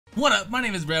What up? My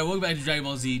name is Brad. Welcome back to Dragon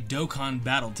Ball Z Dokkan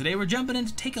Battle. Today we're jumping in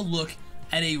to take a look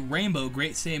at a Rainbow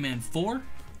Great Saiyaman 4,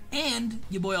 and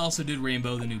your boy also did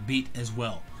Rainbow, the new beat, as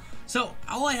well. So,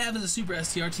 all I have is a Super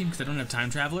STR team because I don't have Time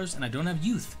Travelers, and I don't have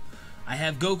Youth. I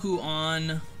have Goku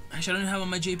on... Actually, I don't have him on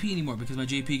my JP anymore because my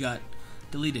JP got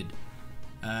deleted.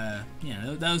 Yeah,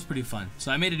 that was pretty fun.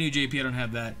 So I made a new JP, I don't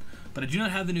have that. But I do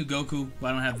not have the new Goku.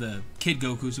 Well, I don't have the Kid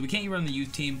Goku, so we can't run the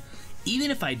Youth team.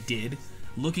 Even if I did...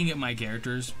 Looking at my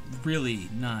characters, really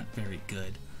not very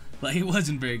good. Like, it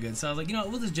wasn't very good. So I was like, you know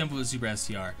what, we'll just jump with Super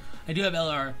STR. I do have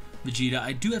LR Vegeta.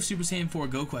 I do have Super Saiyan 4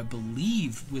 Goku, I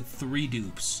believe, with 3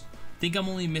 dupes. I think I'm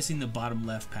only missing the bottom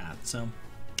left path, so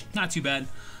not too bad.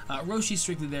 Roshi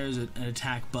strictly there is an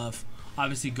attack buff.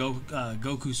 Obviously,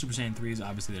 Goku Super Saiyan 3 is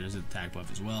obviously there's an attack buff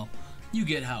as well. You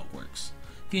get how it works.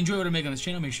 If you enjoy what I make on this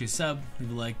channel, make sure you sub, leave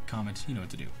a like, comment, you know what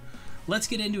to do. Let's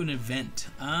get into an event.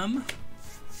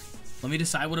 Let me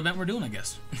decide what event we're doing, I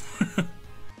guess.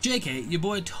 JK, your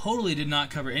boy totally did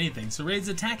not cover anything. So Raid's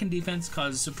attack and defense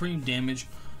causes supreme damage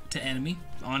to enemy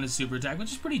on his super attack,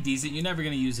 which is pretty decent. You're never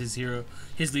going to use his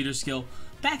leader skill.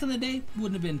 Back in the day,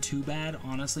 wouldn't have been too bad,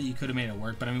 honestly. You could have made it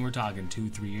work, but I mean, we're talking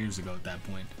 2-3 years ago at that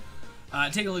point.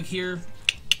 Take a look here.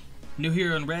 New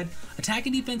hero in red. Attack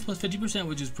and defense plus 50%,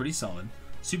 which is pretty solid.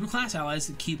 Super class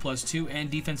allies, key plus 2, and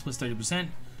defense plus 30%.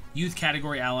 Youth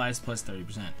category allies plus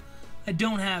 30%. I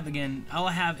don't have, again, all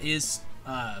I have is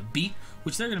Beat,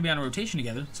 which they're going to be on a rotation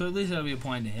together, so at least that'll be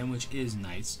applying to him, which is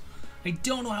nice. I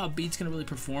don't know how Beat's going to really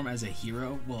perform as a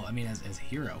hero. Well, I mean, as a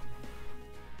hero.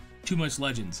 Too much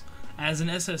Legends. As an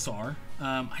SSR,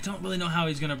 I don't really know how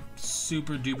he's going to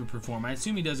super duper perform. I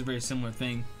assume he does a very similar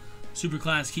thing. Super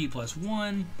class key plus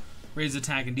 1, raise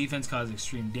attack and defense, cause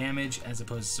extreme damage as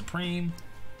opposed to supreme.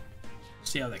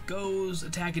 See how that goes.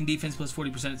 Attack and defense plus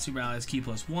 40%, super allies key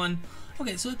plus 1.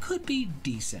 Okay, so it could be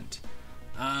decent.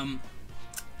 I'm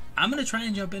gonna try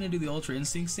and jump in and do the Ultra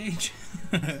Instinct stage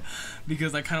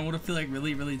because I kind of want to feel like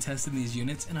really testing these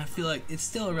units, and I feel like it's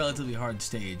still a relatively hard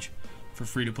stage for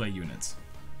free-to-play units.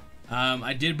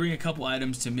 I did bring a couple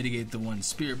items to mitigate the one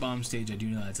Spirit Bomb stage. I do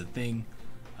know that's a thing.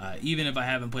 Even if I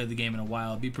haven't played the game in a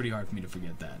while, it'd be pretty hard for me to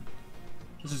forget that.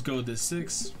 Let's just go with this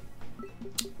 6.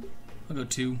 I'll go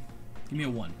 2. Give me a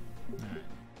 1. Alright.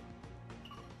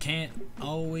 Can't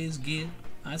always get...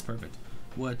 that's perfect.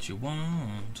 What you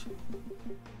want.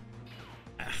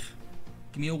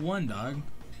 Give me a 1, dog.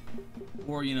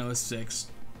 Or, you know, a 6.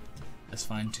 That's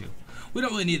fine, too. We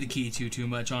don't really need the key too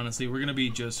much, honestly. We're going to be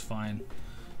just fine.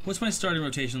 What's my starting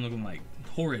rotation looking like?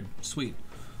 Horrid. Sweet.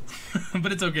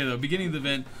 But it's okay, though. Beginning of the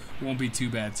event won't be too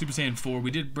bad. Super Saiyan 4, we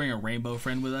did bring a Rainbow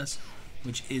friend with us,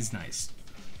 which is nice.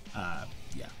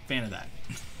 Yeah, fan of that.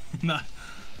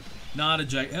 Not a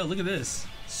giant. Oh, look at this.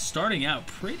 Starting out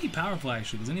pretty powerful,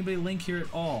 actually. Does anybody link here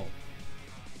at all?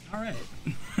 Alright.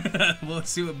 Well, let's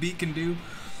see what Beat can do.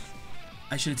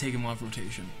 I should have taken him off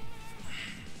rotation.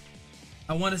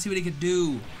 I want to see what he could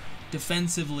do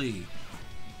defensively.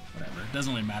 Whatever. It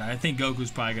doesn't really matter. I think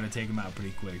Goku's probably going to take him out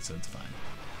pretty quick, so it's fine.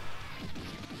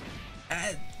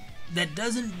 That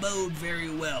doesn't bode very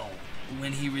well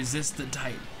when he resists the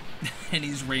type and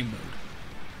he's rainbowed.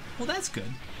 Well, that's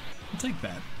good. I'll take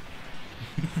that.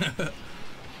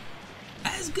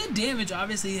 Has good damage.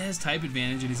 Obviously, he has type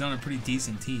advantage, and he's on a pretty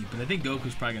decent team. But I think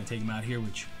Goku's probably going to take him out here,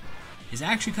 which is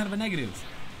actually kind of a negative.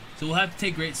 So we'll have to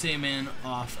take Great Saiyaman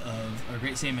off of, or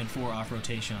Great Saiyaman 4 off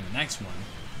rotation on the next one.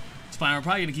 It's fine. We're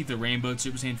probably going to keep the Rainbow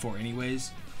Super Saiyan 4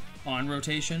 anyways on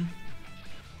rotation.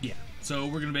 Yeah. So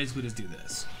we're going to basically just do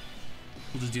this.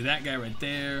 We'll just do that guy right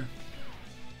there.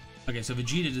 Okay, so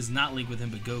Vegeta does not link with him,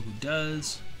 but Goku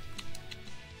does.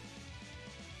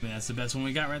 I mean, that's the best one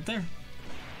we got right there.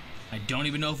 I don't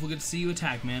even know if we'll get to see you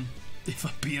attack, man. If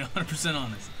I'm being 100%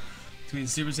 honest. Between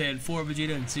Super Saiyan 4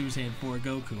 Vegeta and Super Saiyan 4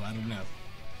 Goku, I don't know.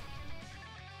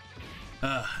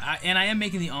 And I am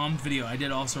making the OMS video. I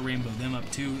did also rainbow them up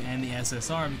too, and the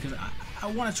SSR, because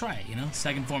I want to try it, you know?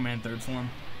 Second form and third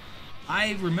form.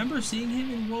 I remember seeing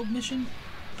him in World Mission,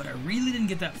 but I really didn't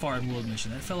get that far in World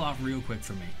Mission. That fell off real quick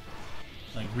for me.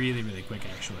 Like, really quick,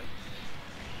 actually.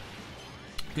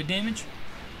 Good damage?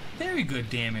 Very good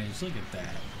damage. Look at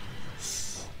that.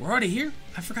 We're already here?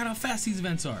 I forgot how fast these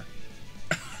events are.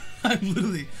 I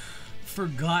literally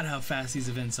forgot how fast these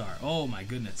events are. Oh my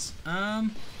goodness. Well,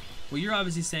 you're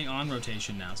obviously staying on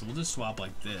rotation now, so we'll just swap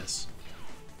like this.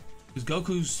 Because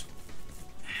Goku's...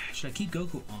 should I keep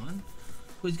Goku on?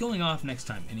 Well, he's going off next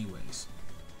time anyways.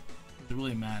 Does it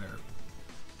really matter?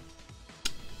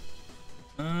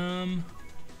 Yeah,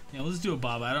 let's do a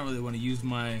Baba. I don't really want to use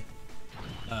my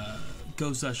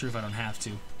Ghost Usher if I don't have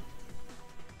to.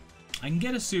 I can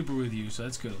get a super with you, so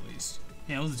that's good at least.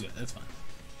 Yeah, let's do it. That's fine.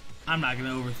 I'm not gonna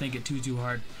overthink it too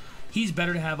hard. He's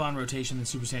better to have on rotation than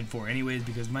Super Saiyan 4 anyways,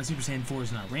 because my Super Saiyan 4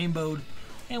 is not rainbowed,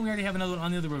 and we already have another one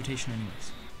on the other rotation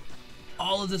anyways.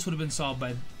 All of this would have been solved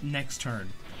by next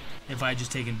turn if I had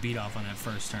just taken beat off on that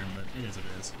first turn, but it is what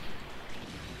it is.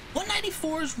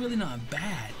 194 is really not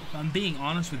bad, if I'm being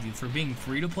honest with you, for being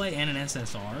free to play and an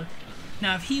SSR.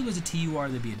 Now, if he was a TUR,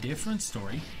 that'd be a different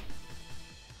story.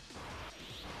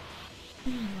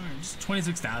 Just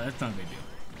 26,000, that's not a big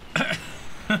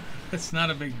deal. That's not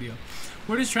a big deal.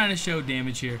 We're just trying to show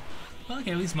damage here. Well,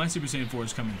 okay, at least my Super Saiyan 4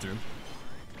 is coming through.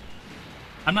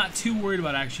 I'm not too worried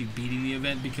about actually beating the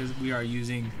event because we are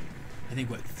using, I think,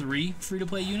 what, 3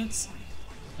 free-to-play units?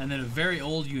 And then a very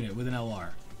old unit with an LR.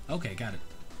 Okay, got it.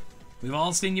 We've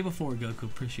all seen you before, Goku.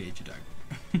 Appreciate you,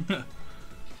 Doug.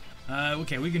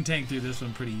 Okay, we can tank through this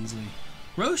one pretty easily.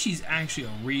 Roshi's actually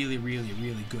a really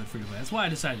good free-to-play. That's why I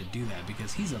decided to do that,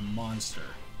 because he's a monster.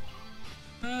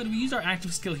 Do we use our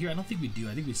active skill here? I don't think we do.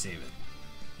 I think we save it.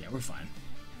 Yeah, we're fine.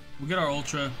 We'll get our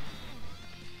Ultra.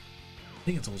 I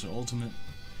think it's Ultra Ultimate.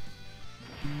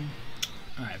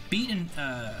 Alright, beat and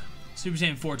Super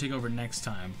Saiyan 4 take over next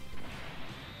time.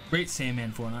 Great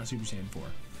Saiyaman 4, not Super Saiyan 4.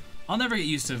 I'll never get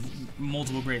used to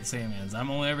multiple Great Saiyamans. I'm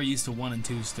only ever used to 1 and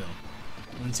 2 still.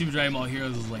 When Super Dragon Ball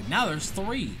Heroes was like, now there's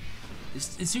 3.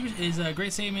 Is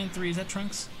Great Saiyaman 3, is that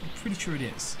Trunks? I'm pretty sure it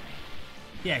is.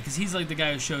 Yeah, because he's like the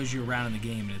guy who shows you around in the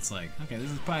game, and it's like, okay, this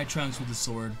is probably Trunks with a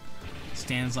sword.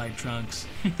 Stands like Trunks.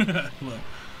 Look.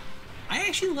 I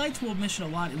actually liked World Mission a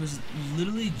lot. It was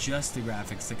literally just the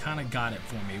graphics that kind of got it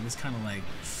for me. It was kind of like,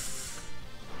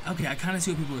 okay, I kind of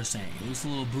see what people are saying. It was a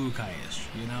little Budokai-ish,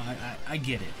 you know? I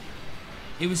get it.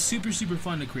 It was super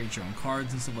fun to create your own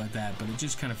cards and stuff like that, but it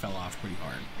just kind of fell off pretty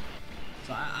hard.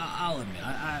 So I'll admit,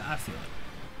 I feel it.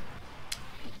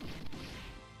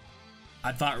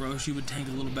 I thought Roshi would tank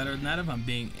a little better than that, if I'm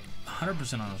being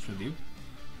 100% honest with you.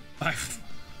 I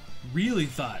really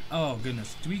thought, oh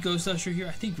goodness, do we Ghost Usher here?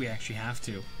 I think we actually have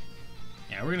to.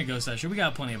 Yeah, we're gonna Ghost Usher. We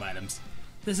got plenty of items.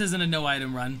 This isn't a no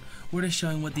item run. We're just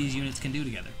showing what these units can do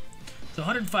together. So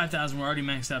 105,000, we're already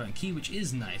maxed out on Ki, which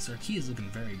is nice. Our Ki is looking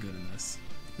very good in this.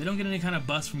 They don't get any kind of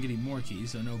bust from getting more Ki,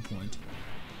 so no point.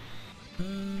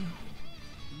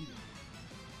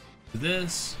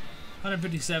 This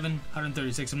 157,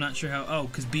 136. I'm not sure how. Oh,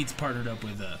 because Beats partnered up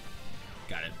with.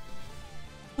 Got it.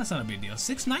 That's not a big deal.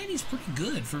 690 is pretty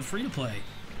good for free to play.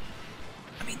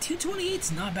 I mean, 228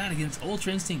 is not bad against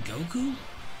Ultra Instinct Goku.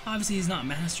 Obviously, he's not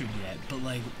mastered yet, but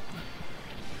like,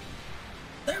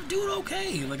 they're doing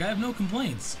okay. Like, I have no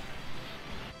complaints.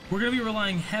 We're gonna be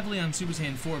relying heavily on Super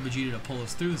Saiyan 4 Vegeta to pull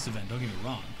us through this event. Don't get me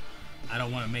wrong. I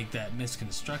don't want to make that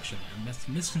misconstruction.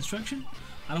 Misconstruction?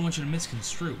 I don't want you to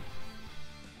misconstrue.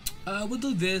 We'll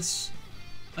do this.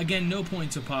 Again, no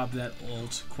point to pop that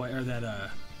ult, or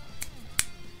that,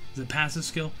 is it passive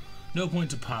skill? No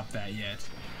point to pop that yet.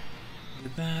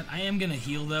 With that, I am gonna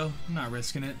heal though. I'm not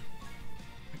risking it.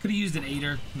 I could have used an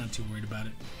 8er. I'm not too worried about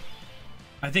it.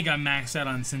 I think I'm maxed out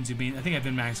on Senzu Beans. I think I've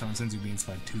been maxed out on Senzu Beans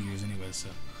for like 2 years anyway, so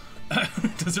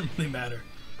it doesn't really matter.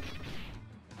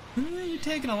 You're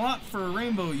taking a lot for a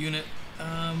rainbow unit.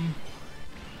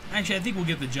 Actually, I think we'll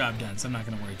get the job done, so I'm not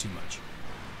gonna worry too much.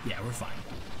 Yeah, we're fine.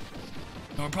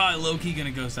 And we're probably low-key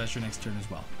gonna Ghost Usher next turn as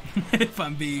well. If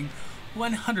I'm being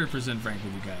 100% frank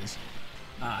with you guys.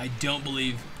 I don't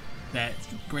believe that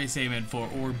Great Saiyaman 4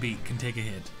 or Beat can take a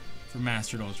hit for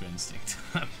Mastered Ultra Instinct.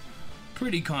 I'm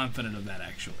pretty confident of that,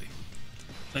 actually.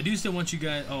 So I do still want you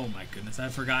guys... Oh my goodness, I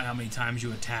forgot how many times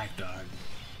you attack, dog.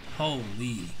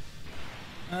 Holy.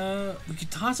 We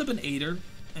could toss up an 8er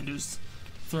and just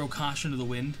throw caution to the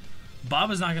wind.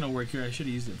 Baba's not going to work here. I should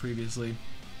have used it previously.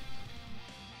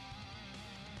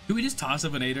 Do we just toss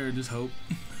up an 8er and just hope?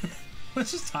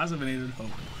 Let's just toss up an 8er and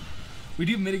hope. We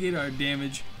do mitigate our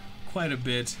damage quite a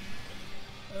bit.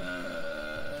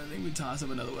 I think we toss up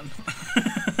another one.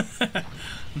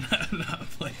 I'm not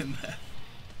playing that.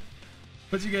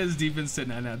 What's you guys' defense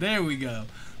sitting at now? There we go.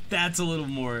 That's a little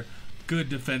more good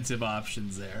defensive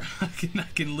options there. I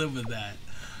can live with that.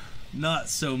 Not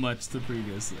so much the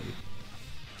previously.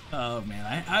 Oh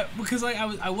man, because like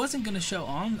I wasn't gonna show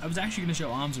Alms. I was actually gonna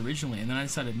show Alms originally, and then I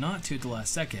decided not to at the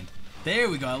last second. There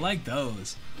we go. I like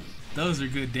those. Those are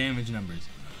good damage numbers.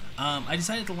 I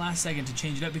decided at the last second to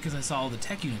change it up because I saw all the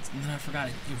tech units, and then I forgot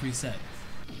it reset.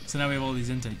 So now we have all these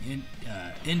int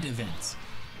events.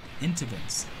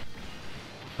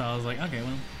 So I was like, okay,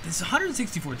 well, this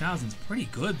 164,000 is pretty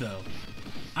good though.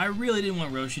 I really didn't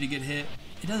want Roshi to get hit.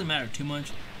 It doesn't matter too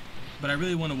much, but I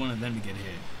really wanted one of them to get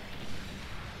hit.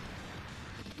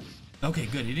 Okay,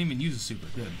 good. He didn't even use a super.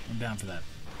 Good. I'm down for that.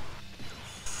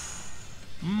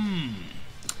 I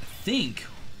think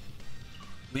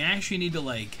we actually need to,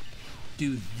 like,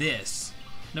 do this.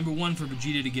 Number one, for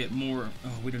Vegeta to get more...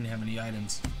 Oh, we don't have any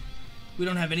items. We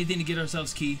don't have anything to get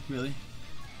ourselves key, really.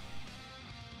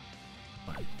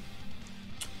 Fine.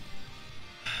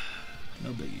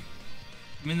 No biggie.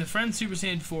 I mean, the friend Super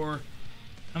Saiyan 4,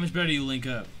 how much better do you link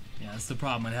up? Yeah, that's the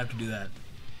problem. I'd have to do that.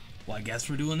 Well, I guess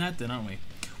we're doing that then, aren't we?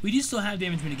 We do still have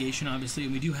damage mitigation, obviously,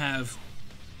 and we do have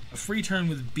a free turn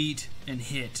with beat and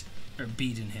hit. Or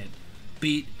beat and hit.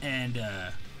 Beat and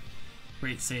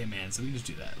Great Saiyaman, so we can just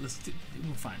do that.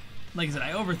 We're fine. Like I said,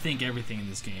 I overthink everything in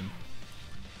this game.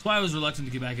 That's why I was reluctant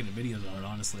to get back into videos on it,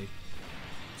 honestly.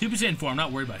 Super Saiyan 4, I'm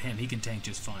not worried about him. He can tank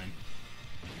just fine.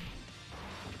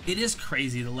 It is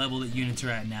crazy the level that units are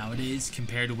at nowadays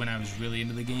compared to when I was really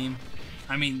into the game.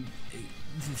 I mean,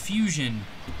 the Fusion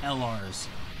LRs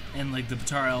and like the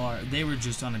Potara LR, they were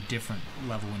just on a different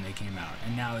level when they came out.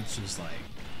 And now it's just like,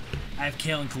 I have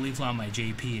Kale and Caulifla on my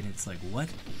JP and it's like, what?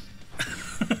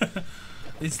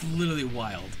 It's literally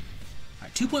wild.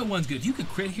 Alright, 2.1 is good. If you could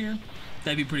crit here,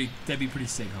 that'd be pretty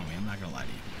sick, homie. I'm not gonna lie to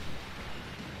you.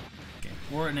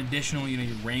 Okay. Or an additional, you know,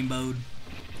 you're rainbowed.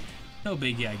 No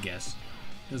biggie, I guess.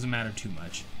 Doesn't matter too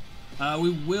much. We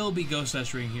will be ghost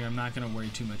ushering here. I'm not going to worry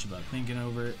too much about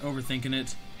overthinking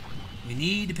it. We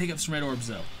need to pick up some red orbs,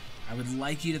 though. I would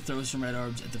like you to throw some red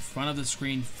orbs at the front of the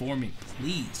screen for me,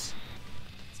 please.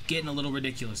 It's getting a little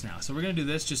ridiculous now. So we're going to do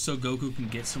this just so Goku can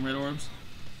get some red orbs.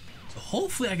 So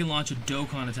hopefully I can launch a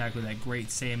Dokkan attack with that Great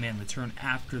Saiyaman the turn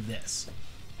after this.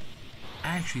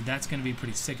 Actually, that's going to be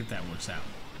pretty sick if that works out.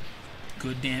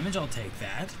 Good damage, I'll take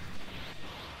that.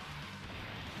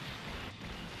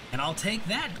 And I'll take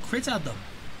that. Crits out the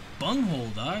bunghole,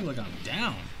 dog. Like, I'm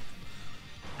down.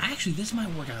 Actually, this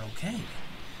might work out okay.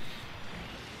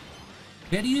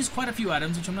 We had to use quite a few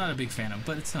items, which I'm not a big fan of,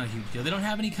 but it's not a huge deal. They don't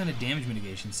have any kind of damage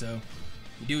mitigation, so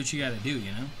you do what you gotta do,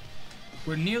 you know?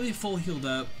 We're nearly full healed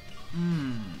up.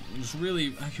 Was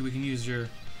really... Actually, we can use your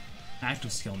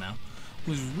active skill now.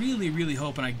 Was really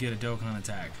hoping I'd get a Dokkan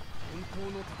attack.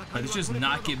 But it's just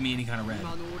not giving me any kind of red.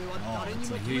 Oh,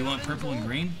 it's like, do you want purple and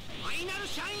green?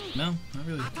 No, not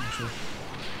really, actually.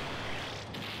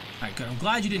 Alright, good. I'm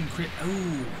glad you didn't crit.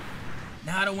 Oh,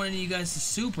 now I don't want any of you guys to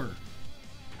super.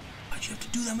 Why'd you have to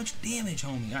do that much damage,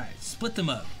 homie? Alright, split them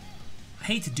up. I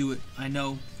hate to do it, I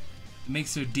know. It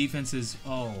makes their defenses...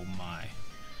 Oh, my.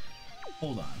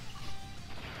 Hold on.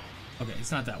 Okay,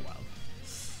 it's not that wild.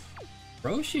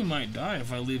 Roshi might die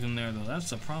if I leave him there, though.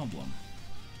 That's a problem.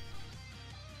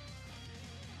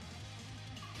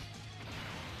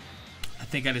 I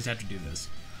think I just have to do this.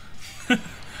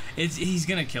 He's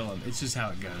gonna kill him. It's just how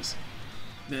it goes.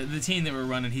 The team that we're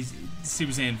running,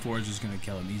 Super Saiyan 4 is just gonna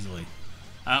kill him easily.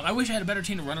 I wish I had a better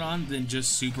team to run it on than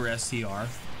just Super STR.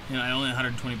 You know, I only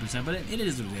 120%, but it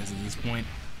is what it is at this point.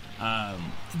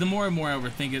 The more and more I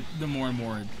overthink it, the more and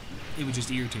more it would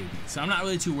just irritate me. So I'm not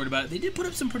really too worried about it. They did put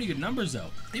up some pretty good numbers, though.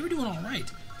 They were doing all right.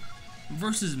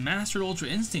 Versus Mastered Ultra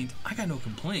Instinct, I got no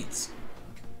complaints.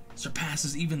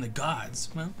 Surpasses even the gods.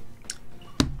 Well,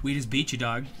 we just beat you,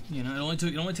 dog. You know,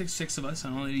 it only took 6 of us. I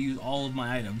only used all of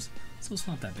my items, so it's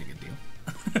not that big a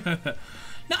deal.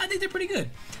 No, I think they're pretty good.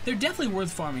 They're definitely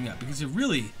worth farming up because it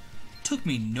really took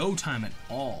me no time at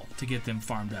all to get them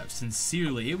farmed up.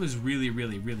 Sincerely, it was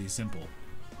really simple.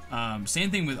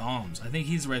 Same thing with Alms. I think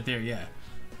he's right there, yeah.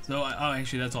 So, oh,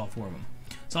 actually, that's all 4 of them.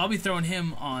 So I'll be throwing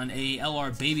him on a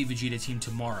LR Baby Vegeta team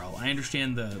tomorrow. I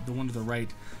understand the one to the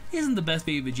right isn't the best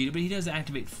Baby Vegeta, but he does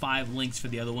activate 5 links for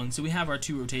the other one. So we have our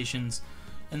 2 rotations,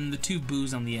 and the 2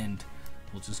 boos on the end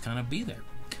will just kind of be there.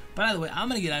 But either way, I'm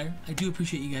going to get out of here. I do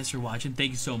appreciate you guys for watching.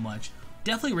 Thank you so much.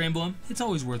 Definitely rainbow him. It's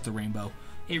always worth the rainbow.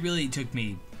 It really took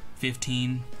me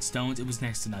 15 stones. It was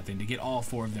next to nothing to get all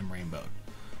 4 of them rainbowed.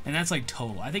 And that's like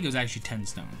total. I think it was actually 10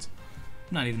 stones.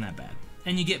 Not even that bad.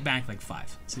 And you get back like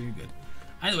 5, so you're good.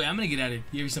 Either way, I'm going to get out of here.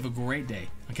 You have yourself a great day.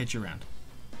 I'll catch you around.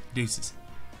 Deuces.